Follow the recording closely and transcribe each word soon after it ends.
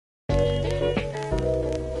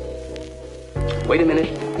Wait a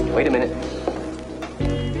minute. Wait a minute.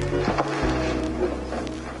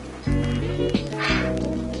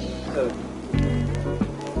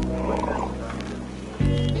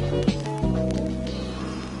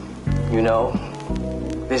 You know,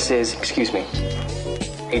 this is, excuse me,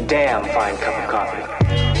 a damn fine cup of coffee.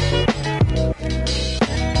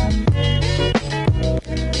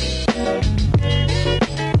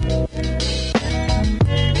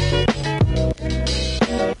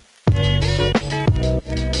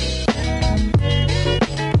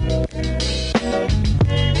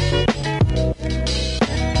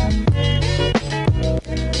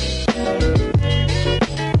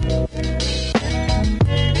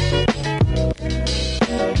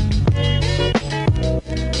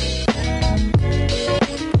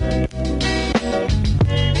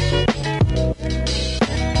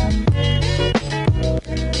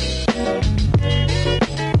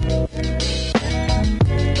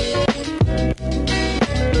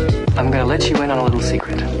 I'm gonna let you in on a little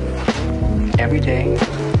secret. Every day,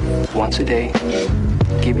 once a day,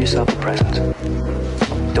 give yourself a present.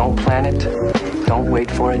 Don't plan it, don't wait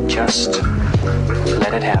for it, just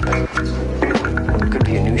let it happen. It could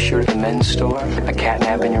be a new shirt at the men's store, a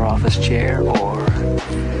catnap in your office chair, or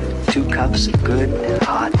 2 cups of good,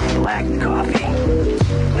 hot, black coffee.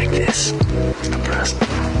 Like this. It's the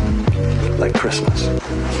present. Like Christmas.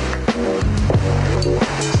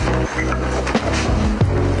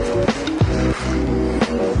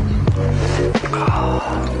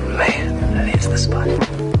 Oh, man, that is the spot.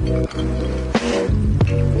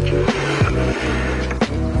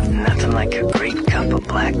 Nothing like a great cup of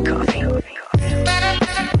black coffee.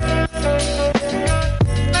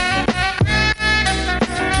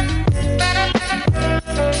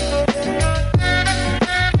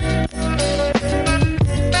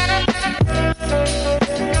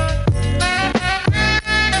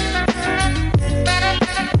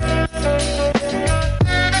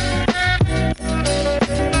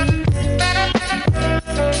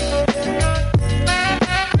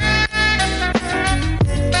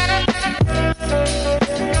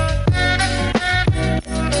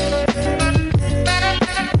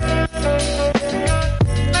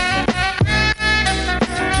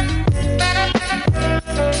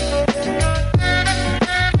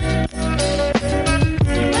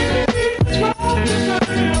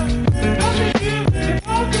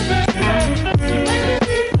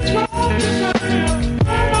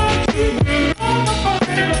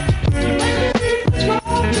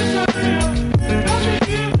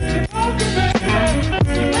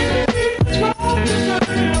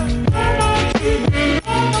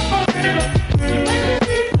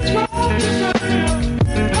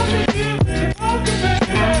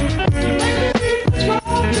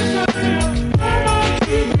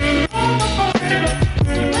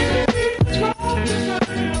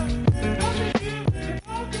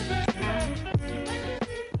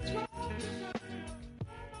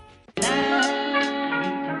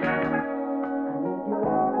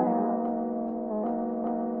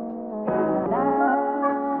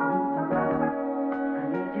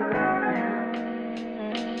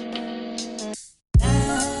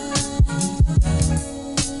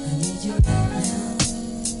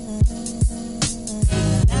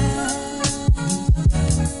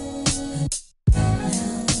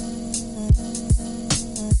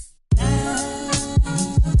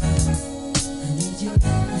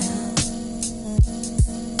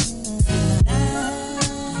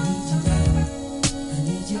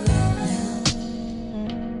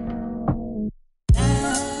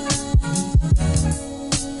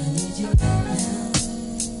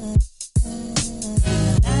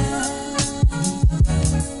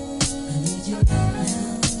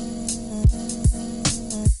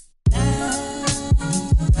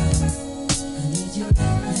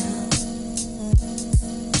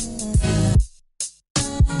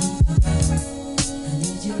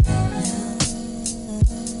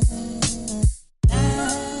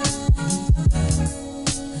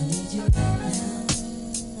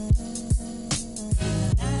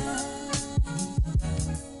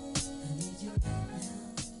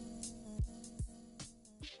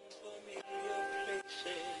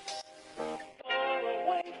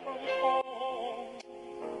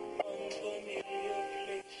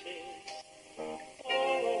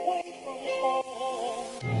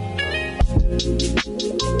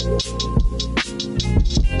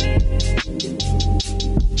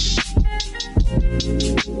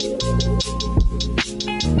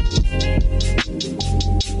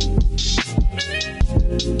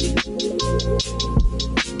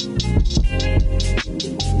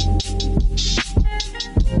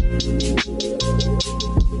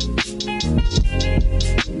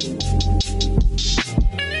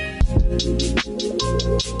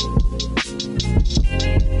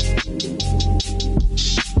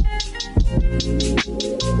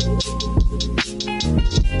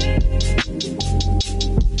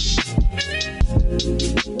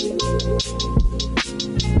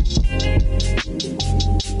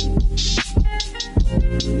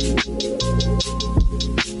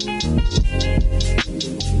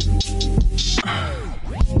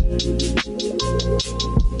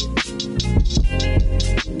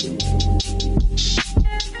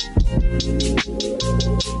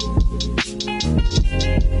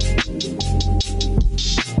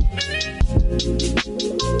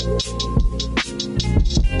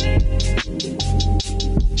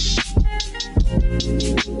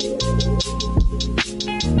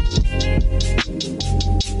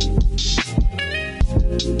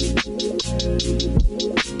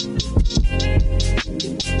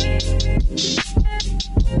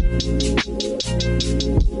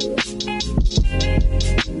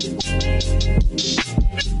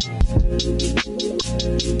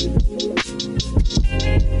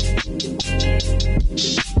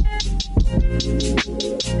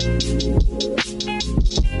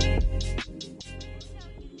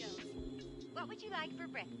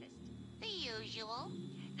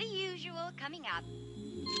 Coming up,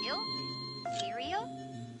 milk, cereal,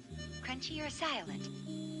 crunchy or silent.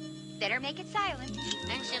 Better make it silent.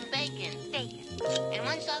 And some bacon. Bacon. And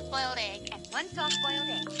one soft-boiled egg. And one soft-boiled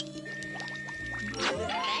egg.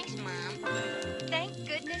 Thanks, Mom. Thank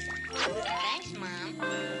goodness. Thanks, Mom.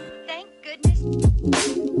 Thank goodness.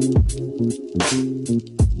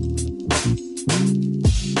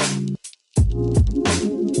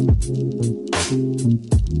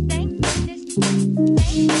 Thank goodness. Thank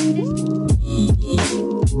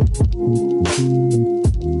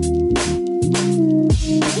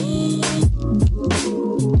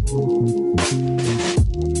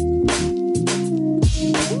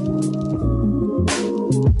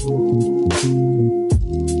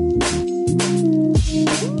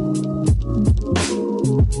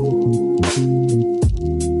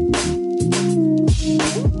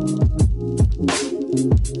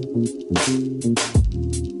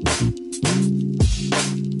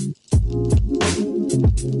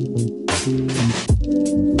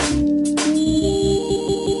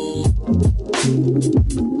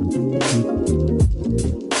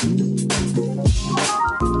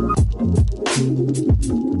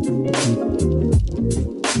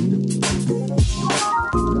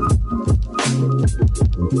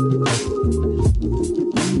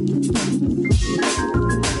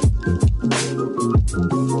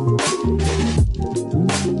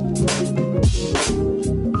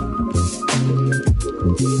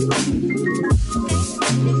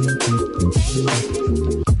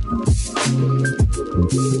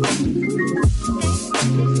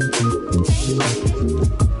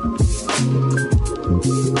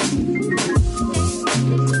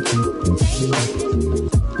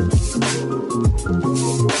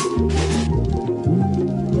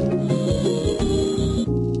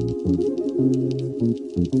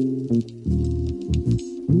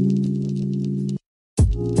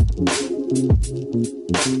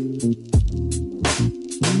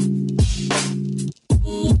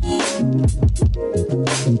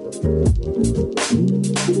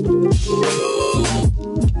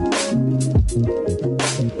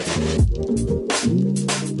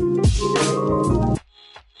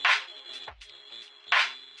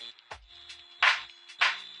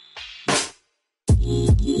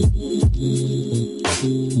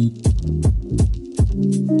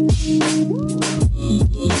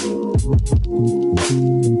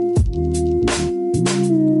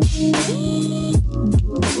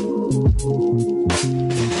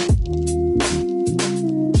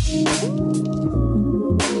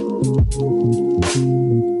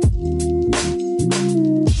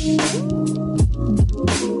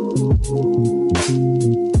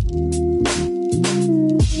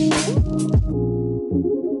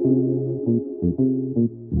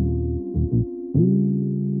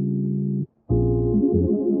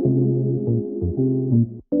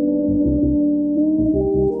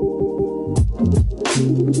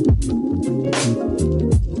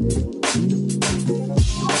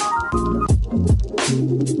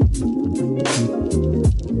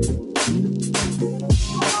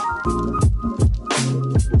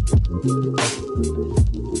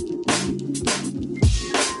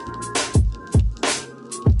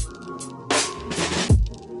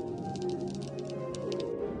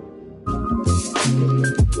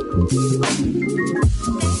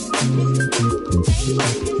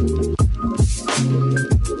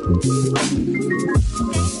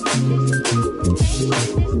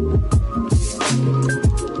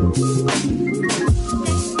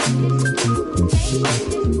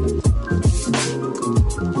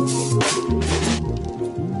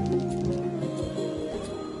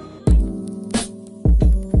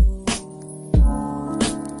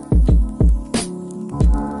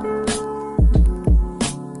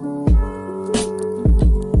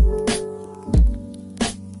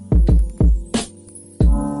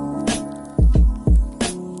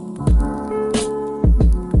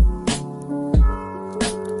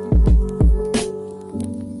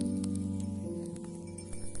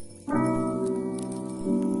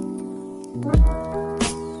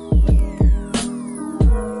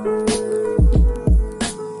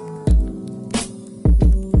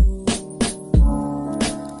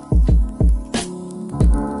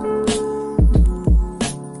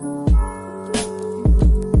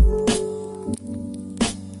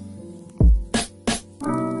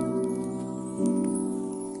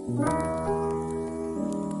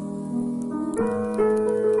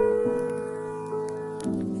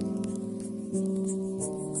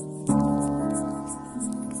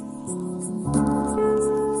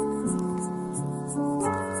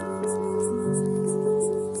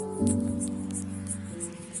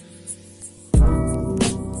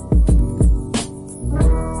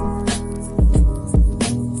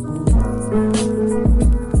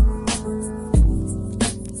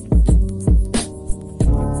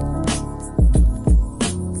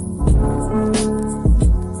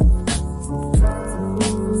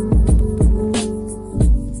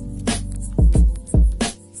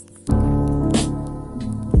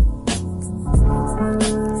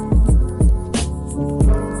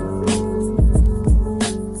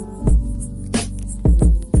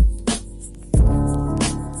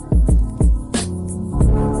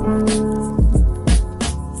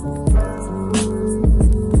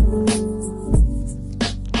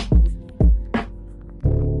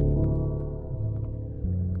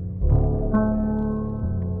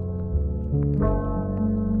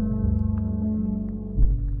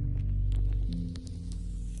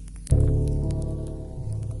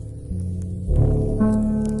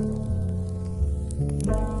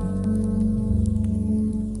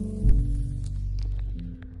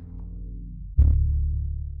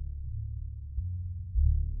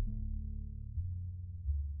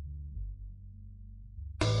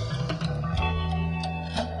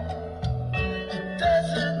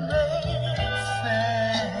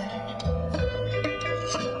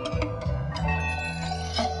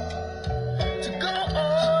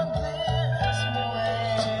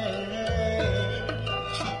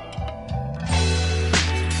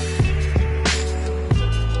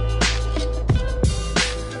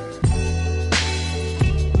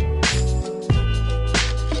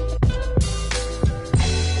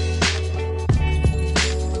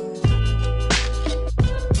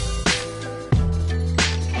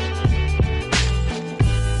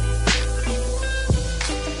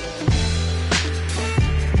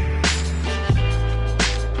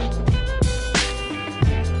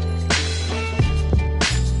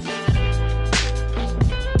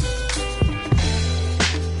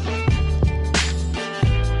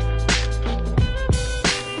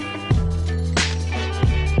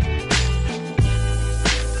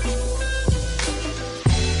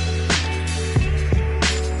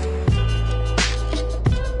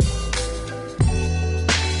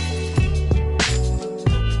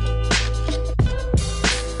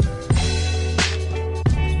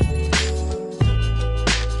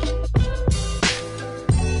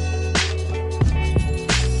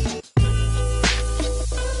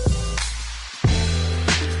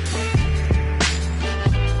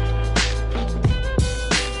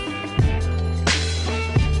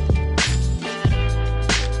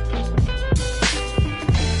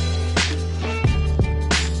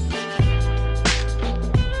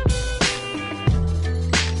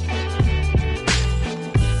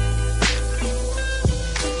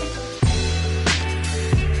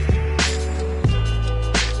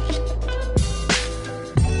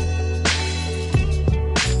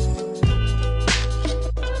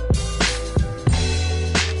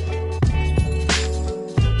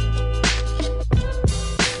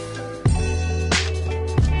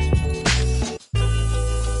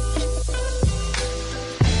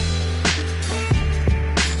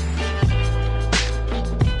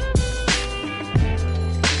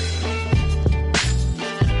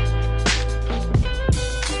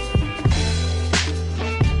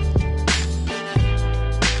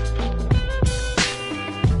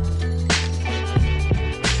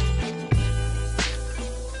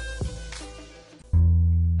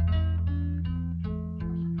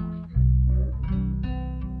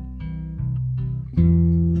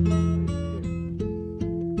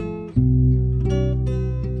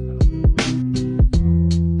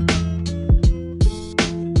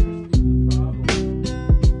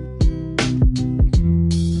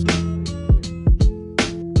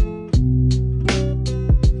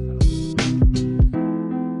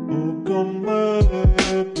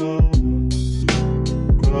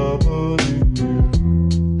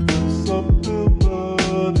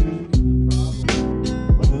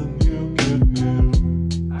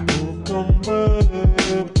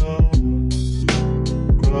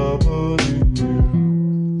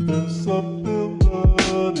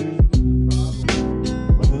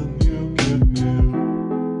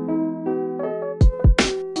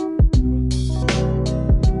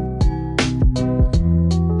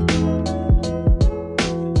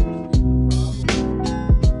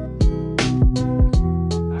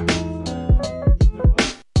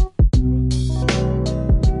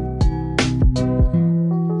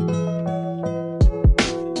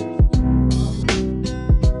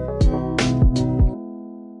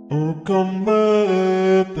Don't come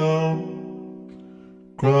back down.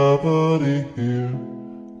 Gravity here,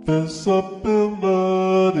 there's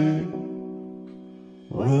ability.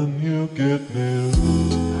 When you get near,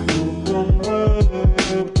 don't come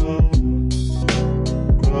back down.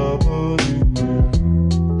 Gravity here,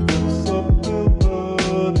 there's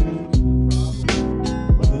ability.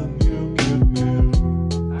 When you get near,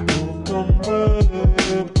 don't come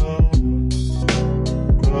back down.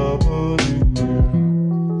 Gravity here,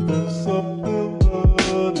 there's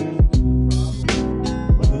ability.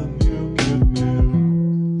 When you get near.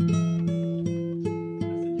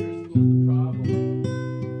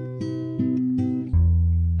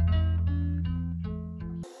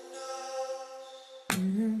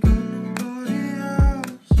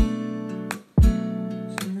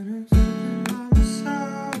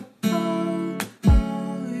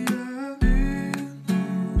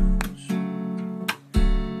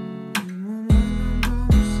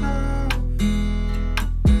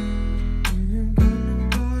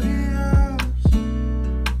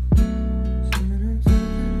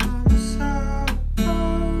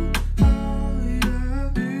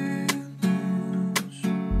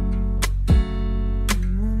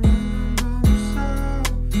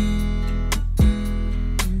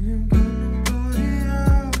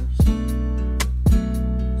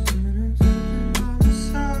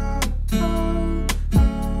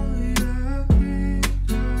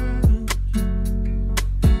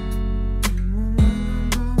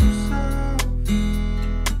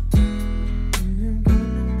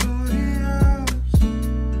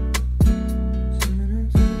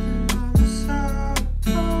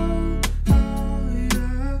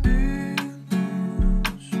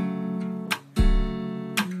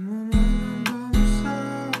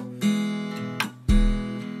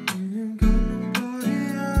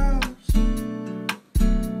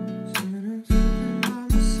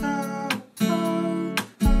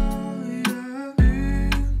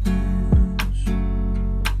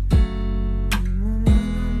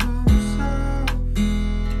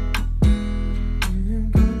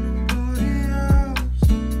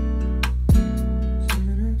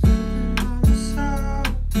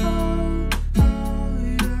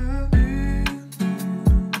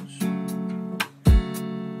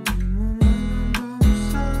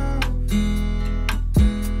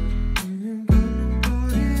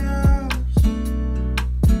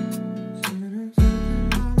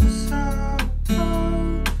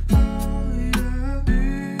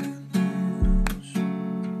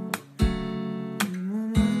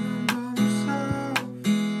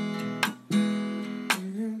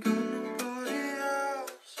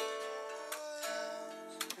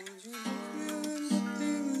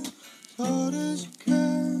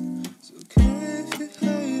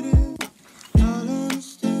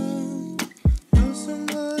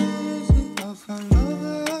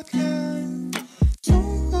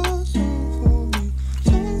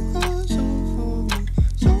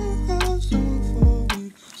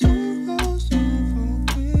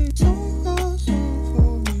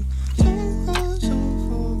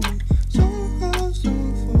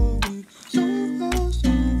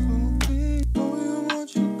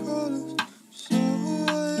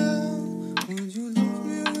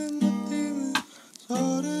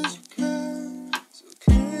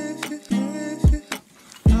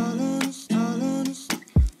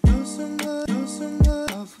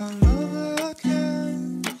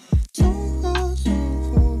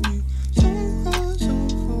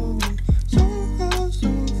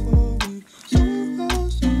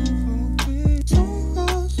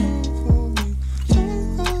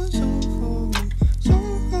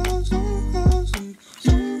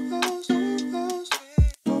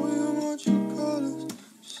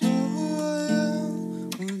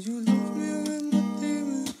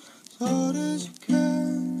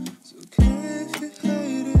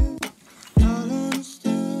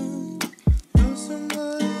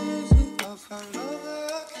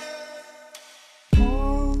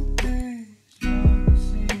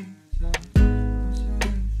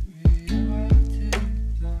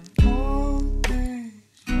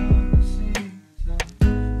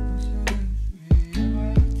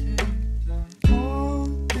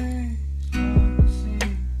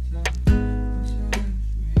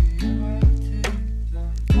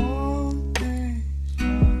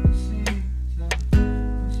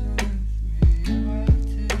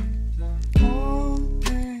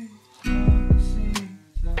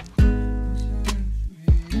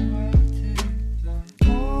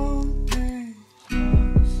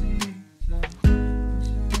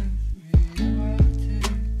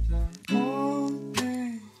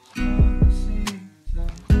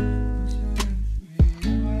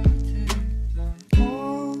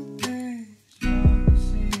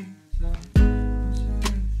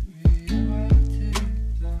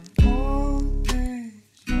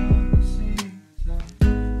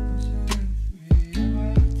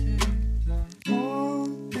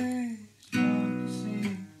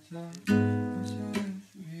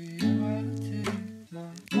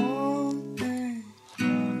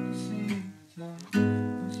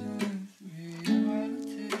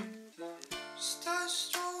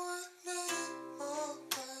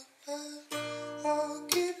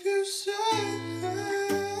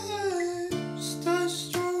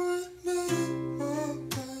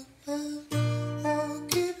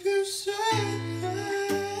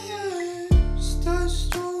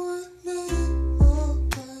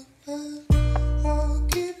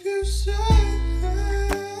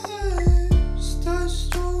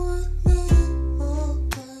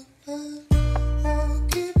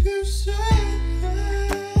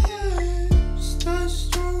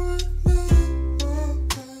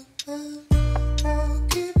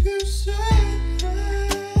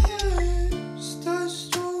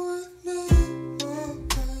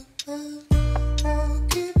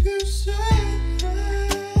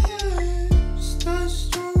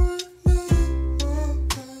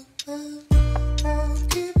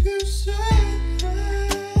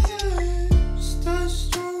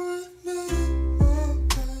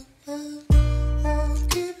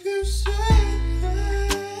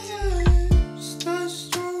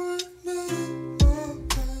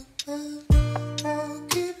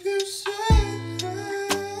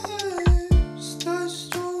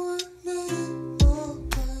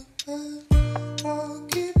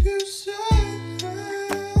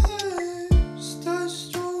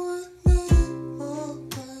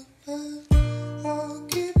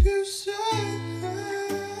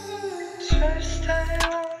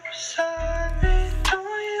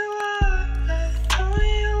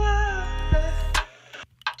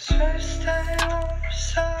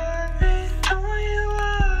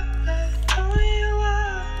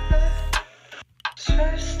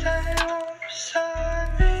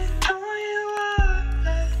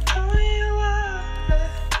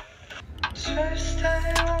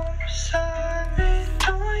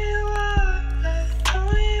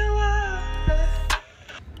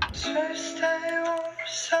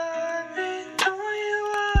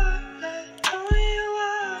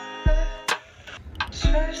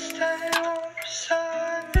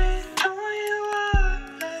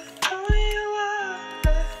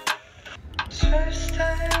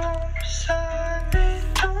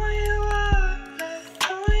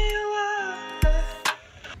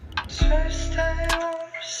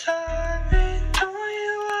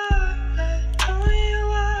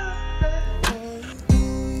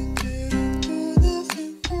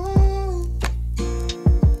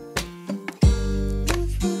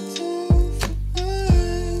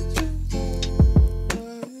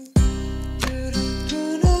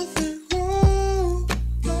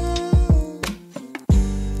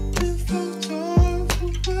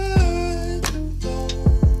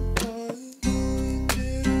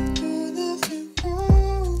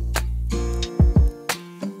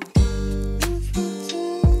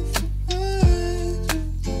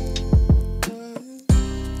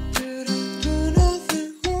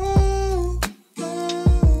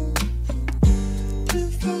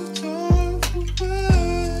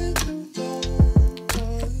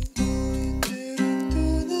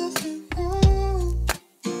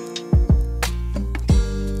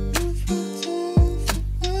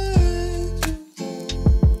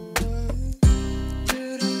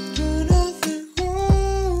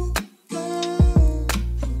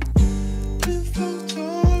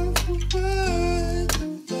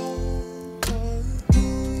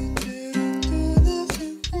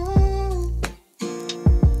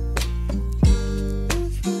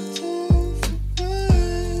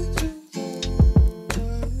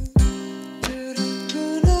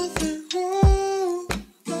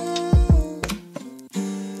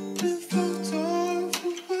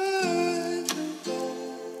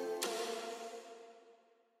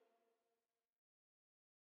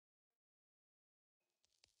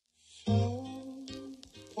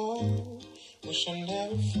 Wish I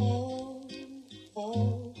never fall,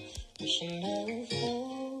 oh, wish I never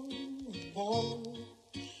fall, oh,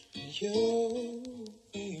 you,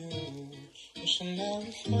 wish I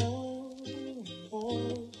never fall,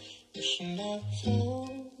 oh, wish I never fall,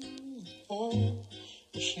 oh,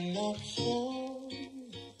 wish I never fall,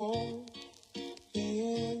 oh,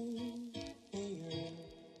 you,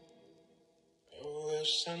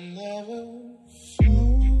 wish I never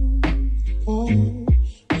fall, oh,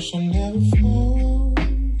 wish I never fall,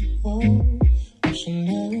 oh, wish I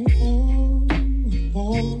never fall,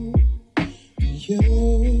 oh, you,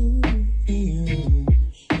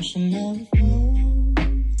 wish I never fall,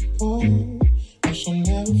 oh, wish I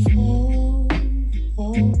never fall,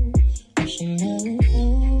 oh, wish I never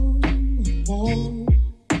fall, oh,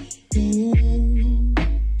 you,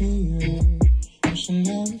 wish I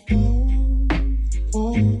never fall,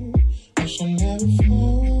 oh, wish I never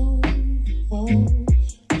fall, oh,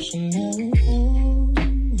 wish I never fall,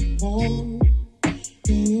 oh,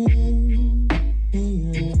 you,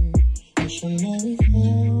 wish I never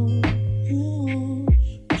fall,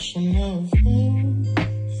 wish I never fall,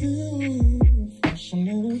 wish I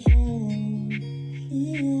never fall,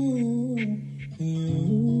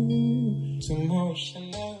 tomorrow shall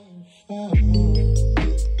never fall,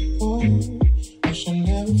 oh, wish I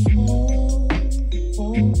never fall,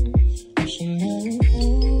 oh, wish I never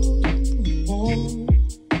fall, oh,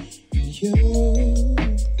 you,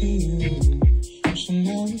 wish I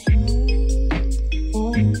never fall,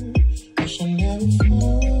 oh, wish I never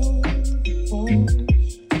fall, oh,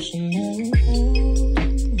 wish I never fall,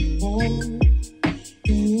 oh,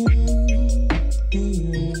 you,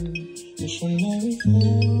 wish I never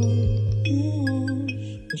fall,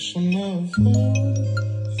 wish I never fall,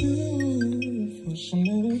 wish I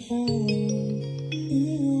never fall,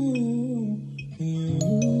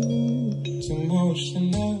 tomorrow shall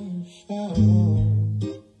never fall.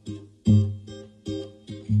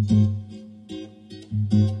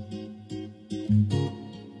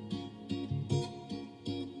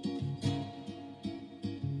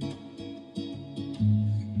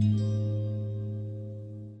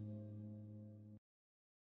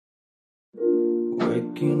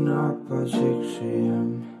 Waking up at 6 a.m.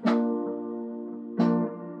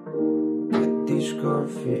 Get this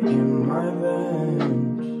coffee in my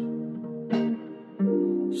veins.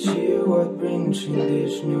 See what brings in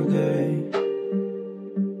this new day.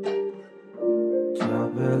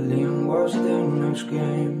 Traveling was the next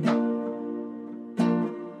game,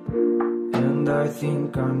 and I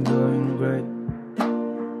think I'm doing great.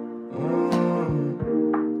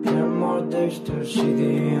 10 more days to see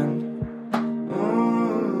the end.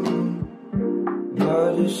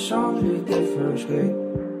 But it's only the first gate,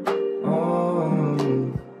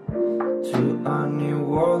 to a new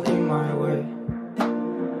world in my way.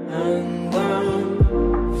 And I'm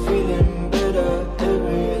feeling better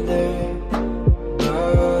every day.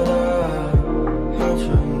 But I had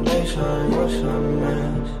some days I was a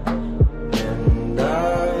mess, and I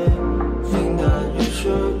think that you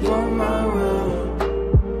should go my way.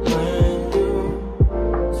 When you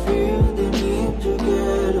feel the need to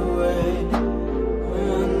get away.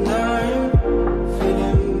 And I'm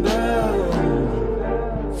feeling better,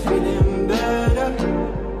 feeling better,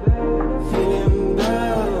 feeling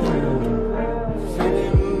better,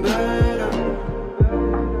 feeling better.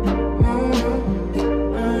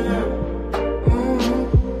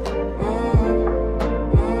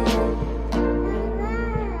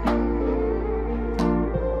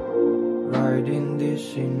 Riding this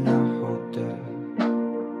in a hotel.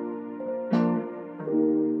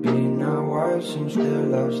 Been a while since the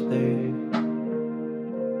last day.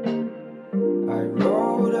 I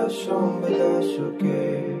wrote a song, but that's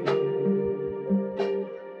okay.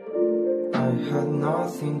 I had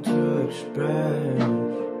nothing to express.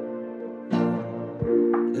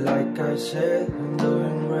 Like I said, I'm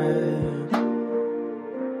doing great.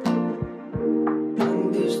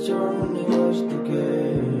 And this journey was the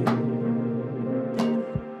game,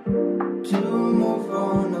 to move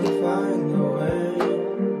on and find a way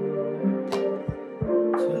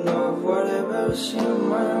to love whatever's in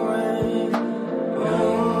my way.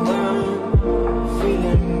 And I'm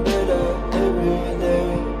feeling better every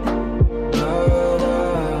day. But I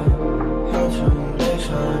had some days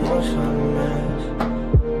I was a mess,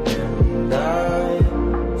 and I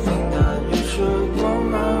think that you should go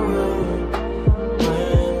my way.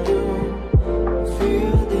 When you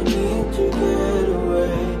feel the need to get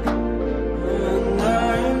away. And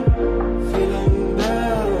I'm feeling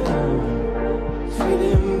better,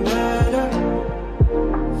 feeling better,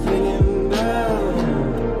 feeling better,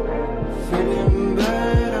 feeling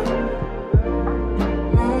better.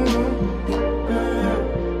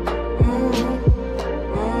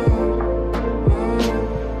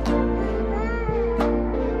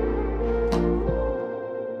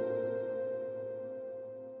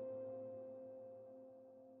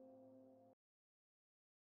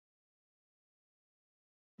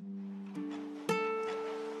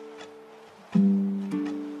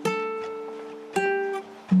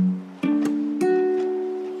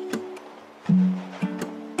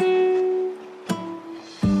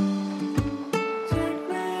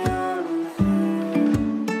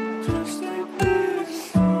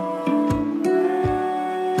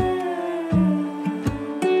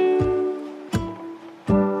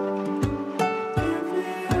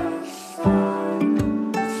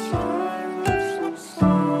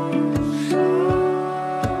 Thank